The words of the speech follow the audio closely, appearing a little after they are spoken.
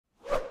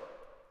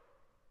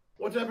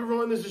What's up,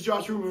 everyone? This is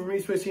Josh from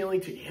Space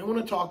Healing. Today I want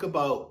to talk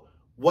about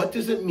what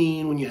does it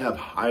mean when you have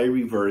high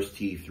reverse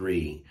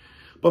T3.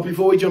 But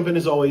before we jump in,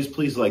 as always,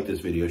 please like this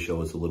video,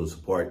 show us a little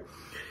support.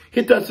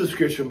 Hit that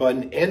subscription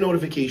button and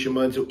notification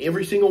button so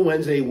every single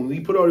Wednesday when we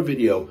put out a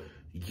video,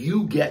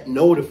 you get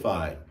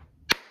notified.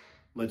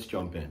 Let's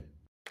jump in.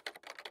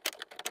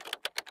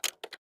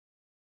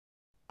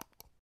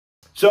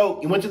 So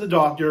you went to the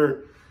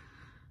doctor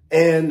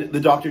and the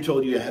doctor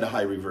told you had a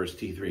high reverse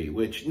T3,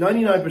 which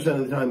 99% of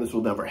the time this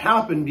will never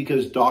happen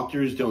because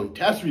doctors don't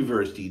test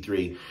reverse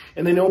T3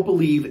 and they don't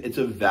believe it's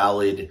a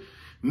valid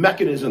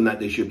mechanism that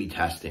they should be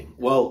testing.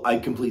 Well, I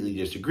completely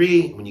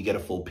disagree. When you get a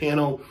full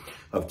panel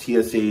of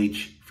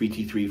TSH, free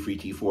T3, free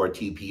T4,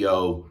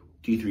 TPO,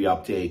 T3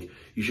 uptake,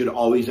 you should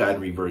always add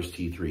reverse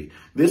T3.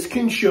 This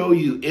can show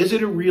you, is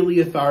it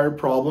really a thyroid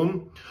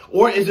problem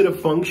or is it a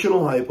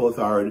functional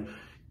hypothyroid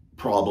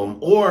problem,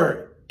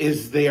 or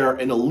is there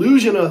an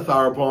illusion of a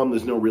thyroid problem?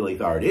 There's no really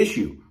thyroid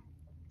issue.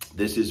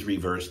 This is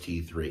reverse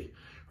T3,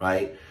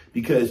 right?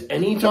 Because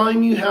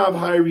anytime you have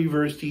high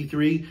reverse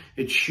T3,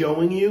 it's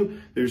showing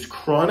you there's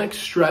chronic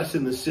stress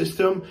in the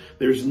system.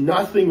 There's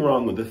nothing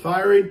wrong with the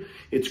thyroid.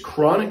 It's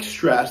chronic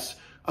stress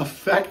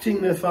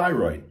affecting the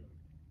thyroid,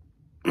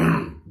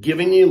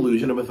 giving the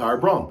illusion of a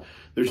thyroid problem.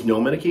 There's no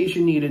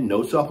medication needed,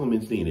 no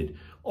supplements needed.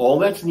 All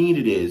that's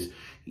needed is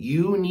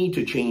you need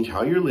to change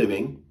how you're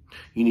living.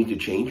 You need to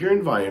change your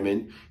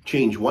environment,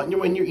 change what and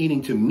when you're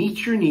eating to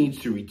meet your needs,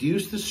 to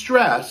reduce the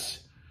stress,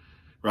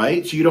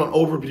 right? So you don't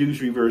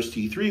overproduce reverse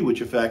T3,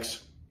 which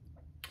affects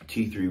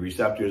T3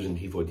 receptors and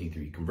T4,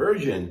 T3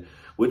 conversion,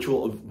 which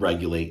will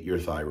regulate your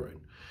thyroid.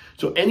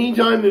 So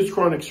anytime there's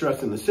chronic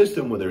stress in the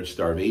system, whether it's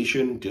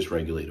starvation,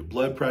 dysregulated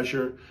blood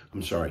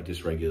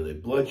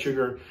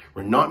sugar,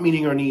 we're not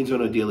meeting our needs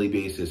on a daily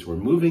basis. We're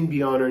moving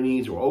beyond our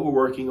needs. We're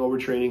overworking,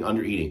 overtraining,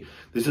 undereating.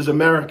 This is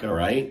America,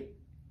 right?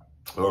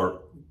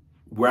 Or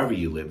wherever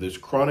you live, there's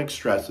chronic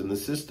stress in the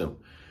system.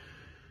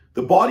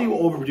 The body will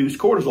overproduce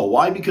cortisol.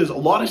 Why? Because a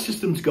lot of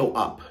systems go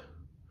up.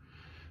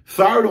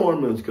 Thyroid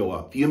hormones go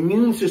up. The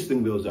immune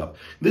system goes up.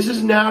 This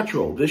is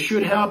natural. This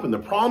should happen. The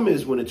problem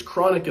is when it's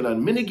chronic and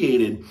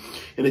unmitigated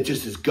and it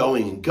just is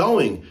going and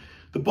going,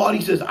 the body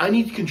says, I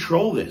need to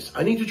control this.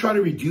 I need to try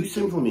to reduce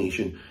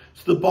inflammation.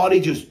 So the body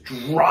just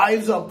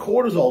drives up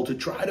cortisol to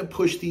try to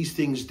push these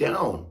things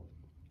down.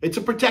 It's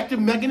a protective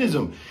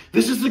mechanism.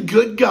 This is the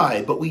good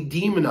guy, but we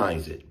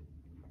demonize it.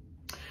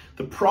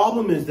 The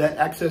problem is that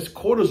excess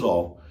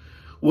cortisol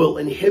will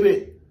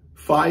inhibit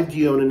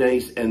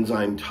 5-deoninase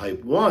enzyme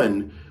type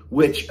 1,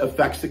 which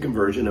affects the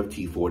conversion of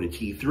T4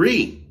 to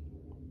T3,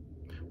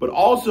 but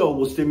also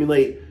will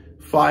stimulate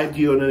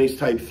 5-deoninase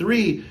type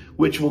 3,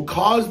 which will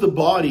cause the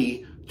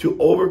body to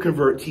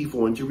overconvert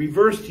T4 into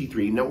reverse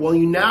T3. Now, well,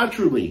 you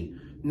naturally,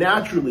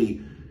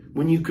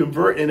 when you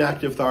convert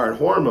inactive thyroid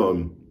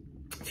hormone,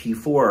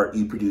 T4,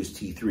 you produce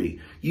T3.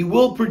 You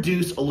will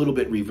produce a little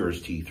bit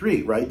reverse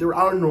T3, right? There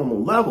are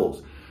normal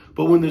levels.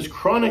 But when there's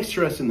chronic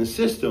stress in the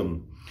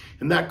system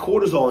and that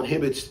cortisol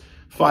inhibits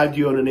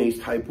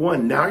 5-deoninase type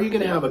 1, now you're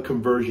going to have a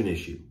conversion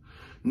issue.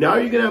 Now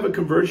you're going to have a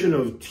conversion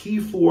of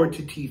T4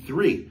 to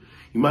T3.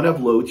 You might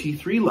have low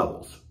T3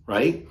 levels,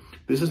 right?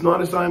 This is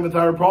not a sign of a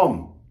thyroid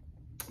problem.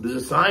 This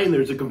is a sign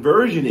there's a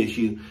conversion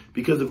issue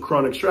because of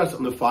chronic stress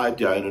on the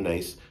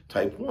 5-deoninase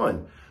type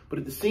 1. But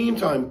at the same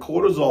time,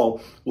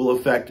 cortisol will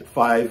affect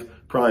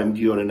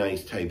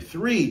 5'-deoninase type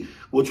 3,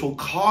 which will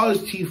cause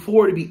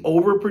T4 to be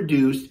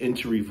overproduced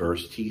into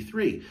reverse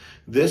T3.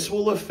 This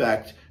will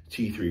affect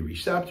T3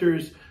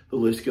 receptors. The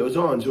list goes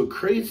on. So it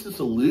creates this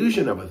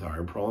illusion of a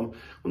thyroid problem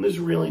when there's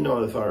really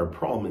not a thyroid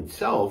problem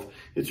itself.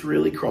 It's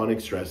really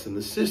chronic stress in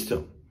the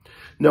system.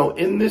 Now,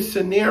 in this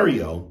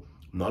scenario,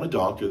 I'm not a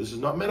doctor. This is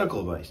not medical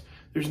advice.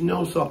 There's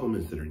no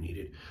supplements that are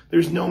needed.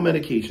 There's no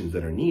medications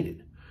that are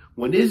needed.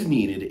 What is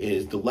needed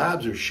is the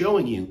labs are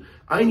showing you,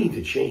 I need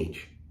to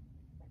change.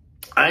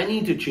 I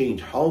need to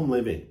change how I'm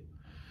living,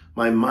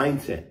 my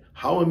mindset,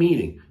 how I'm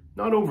eating,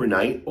 not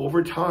overnight,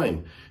 over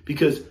time,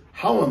 because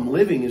how I'm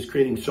living is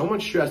creating so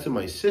much stress in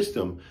my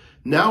system.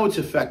 Now it's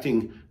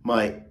affecting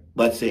my,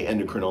 let's say,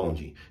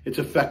 endocrinology. It's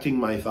affecting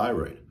my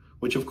thyroid,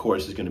 which of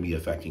course is going to be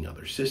affecting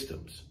other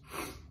systems.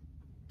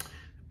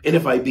 And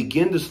if I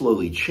begin to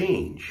slowly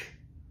change,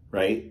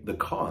 right, the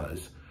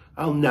cause,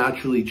 I'll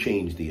naturally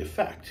change the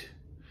effect.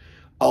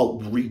 I'll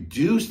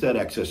reduce that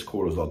excess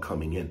cortisol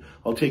coming in.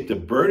 I'll take the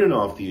burden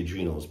off the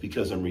adrenals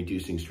because I'm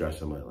reducing stress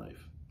in my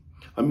life.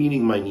 I'm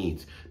meeting my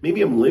needs.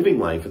 Maybe I'm living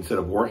life instead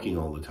of working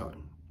all the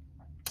time.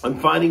 I'm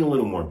finding a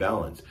little more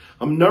balance.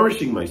 I'm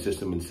nourishing my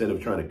system instead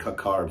of trying to cut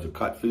carbs or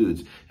cut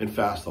foods and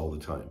fast all the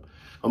time.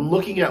 I'm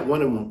looking at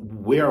when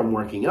and where I'm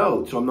working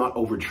out so I'm not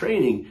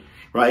overtraining,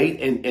 right?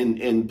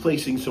 And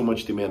placing so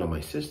much demand on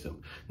my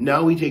system.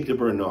 Now we take the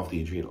burden off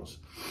the adrenals.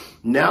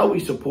 Now we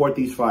support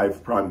these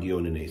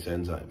 5'-deoninase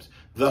enzymes.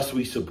 Thus,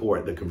 we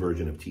support the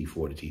conversion of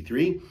T4 to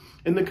T3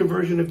 and the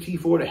conversion of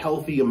T4 to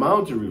healthy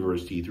amounts of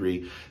reverse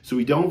T3 so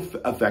we don't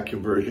affect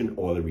conversion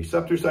or the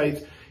receptor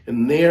sites.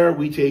 And there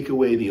we take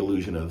away the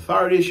illusion of the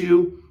thyroid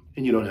issue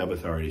and you don't have a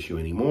thyroid issue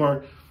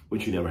anymore,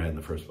 which you never had in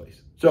the first place.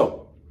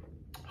 So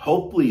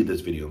Hopefully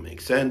this video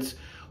makes sense.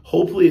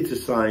 Hopefully it's a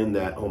sign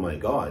that, oh my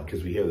God,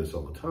 because we hear this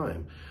all the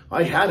time,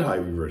 I had high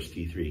reverse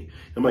T3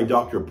 and my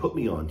doctor put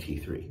me on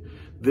T3.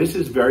 This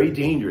is very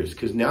dangerous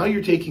because now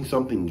you're taking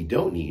something you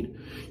don't need.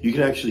 You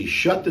can actually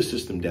shut the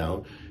system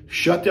down,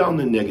 shut down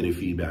the negative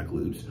feedback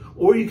loops,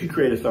 or you could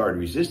create a thyroid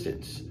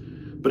resistance.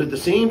 But at the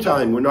same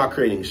time, we're not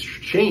creating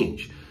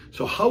change.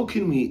 So how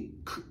can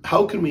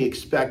we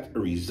expect a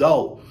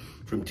result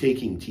from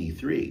taking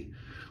T3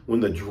 when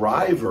the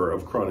driver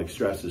of chronic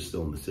stress is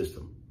still in the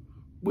system?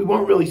 We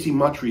won't really see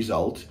much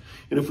result.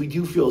 And if we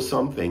do feel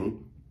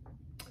something,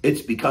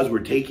 it's because we're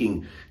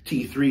taking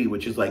T3,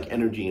 which is like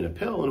energy in a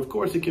pill. And of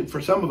course, it can,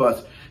 for some of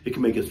us, it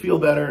can make us feel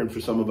better. And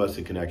for some of us,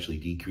 it can actually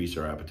decrease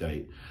our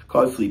appetite,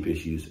 cause sleep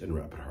issues, and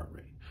rapid heart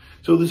rate.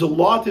 So there's a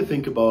lot to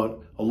think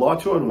about, a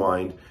lot to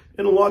unwind,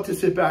 and a lot to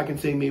sit back and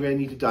say, maybe I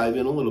need to dive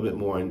in a little bit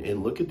more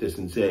and look at this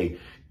and say,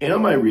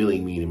 am I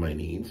really meeting my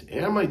needs?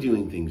 Am I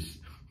doing things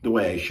the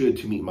way I should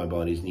to meet my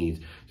body's needs,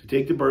 to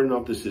take the burden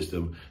off the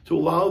system, to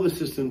allow the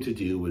system to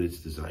do what it's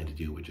designed to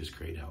do, which is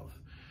create health?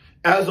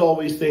 As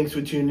always, thanks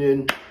for tuning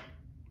in.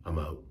 I'm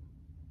out.